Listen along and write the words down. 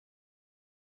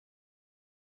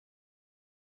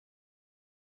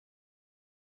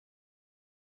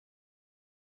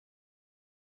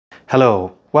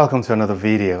Hello, welcome to another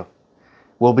video.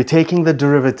 We'll be taking the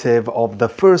derivative of the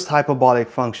first hyperbolic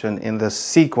function in this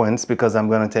sequence because I'm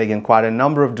going to take in quite a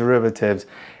number of derivatives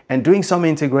and doing some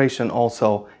integration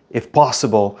also, if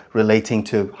possible, relating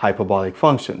to hyperbolic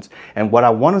functions. And what I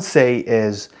want to say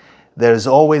is there's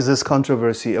always this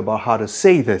controversy about how to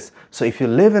say this. So if you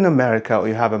live in America or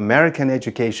you have American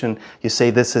education, you say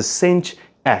this is sinh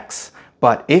x.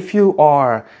 But if you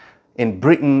are in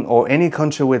Britain or any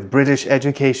country with British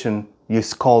education, you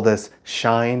call this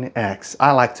sine x.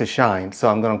 I like to shine, so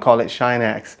I'm going to call it sine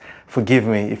x. Forgive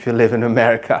me if you live in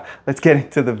America. Let's get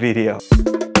into the video.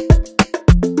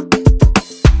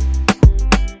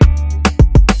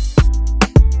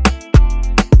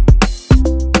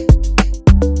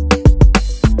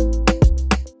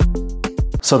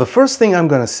 So the first thing I'm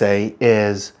going to say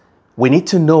is we need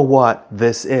to know what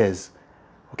this is.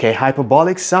 Okay,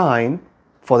 hyperbolic sine.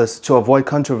 For this, to avoid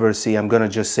controversy, I'm going to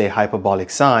just say hyperbolic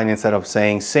sine instead of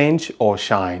saying sinh or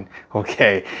shine.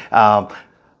 Okay.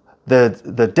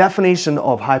 The definition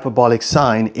of hyperbolic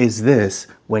sine is this.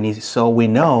 So we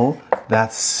know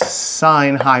that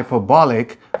sine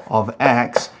hyperbolic of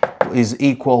x is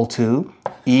equal to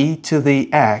e to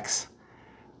the x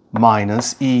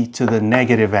minus e to the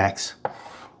negative x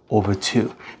over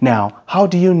 2. Now, how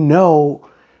do you know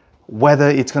whether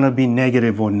it's going to be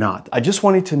negative or not? I just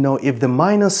wanted to know if the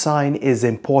minus sign is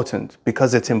important,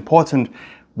 because it's important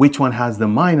which one has the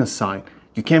minus sign.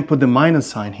 You can't put the minus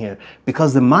sign here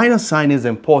because the minus sign is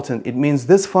important. It means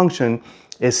this function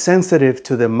is sensitive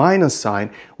to the minus sign,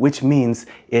 which means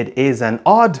it is an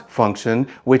odd function,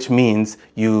 which means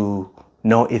you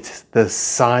know it's the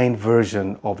sine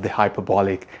version of the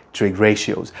hyperbolic trig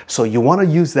ratios. So you want to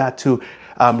use that to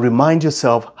remind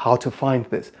yourself how to find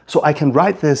this. So I can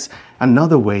write this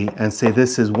another way and say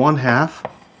this is 1/2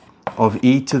 of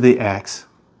e to the x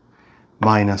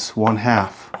minus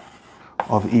 1/2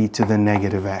 of e to the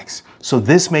negative x. So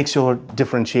this makes your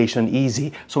differentiation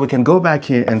easy. So we can go back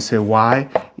here and say y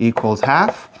equals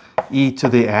 1/2 e to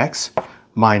the x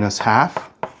minus 1/2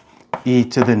 e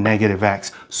to the negative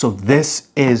x. So this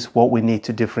is what we need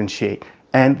to differentiate.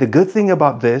 And the good thing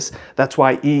about this, that's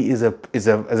why e is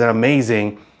an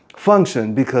amazing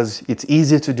function, because it's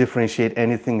easier to differentiate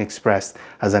anything expressed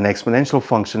as an exponential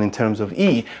function in terms of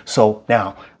e. So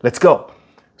now, let's go.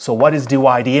 So what is dy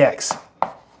dx?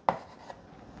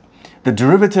 The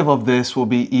derivative of this will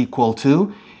be equal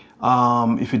to,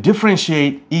 if you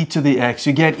differentiate e to the x,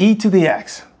 you get e to the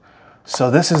x. So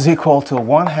this is equal to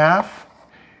 1/2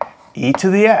 e to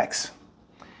the x.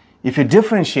 If you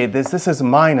differentiate this, this is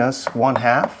minus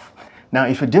 1/2. Now,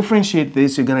 if you differentiate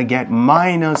this, you're going to get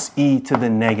minus e to the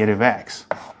negative x.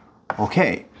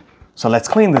 Okay, so let's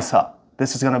clean this up.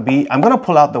 This is going to be, I'm going to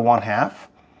pull out the 1/2.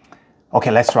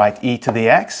 Okay, let's write e to the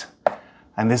x.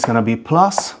 And this is going to be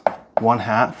plus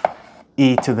 1/2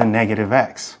 e to the negative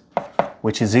x,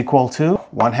 which is equal to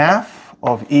 1/2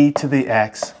 of e to the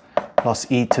x plus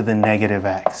e to the negative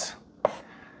x.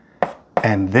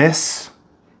 And this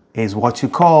is what you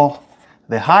call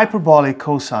the hyperbolic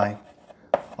cosine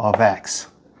of x.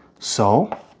 So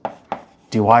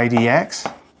dy dx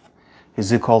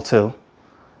is equal to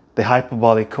the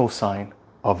hyperbolic cosine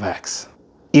of x.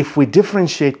 If we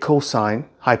differentiate cosine,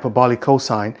 hyperbolic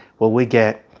cosine, will we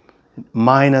get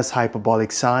minus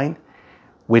hyperbolic sine?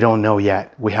 We don't know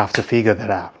yet. We have to figure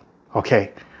that out.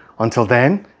 Okay. Until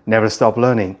then, never stop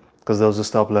learning, because those who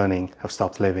stop learning have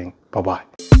stopped living.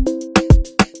 Bye-bye.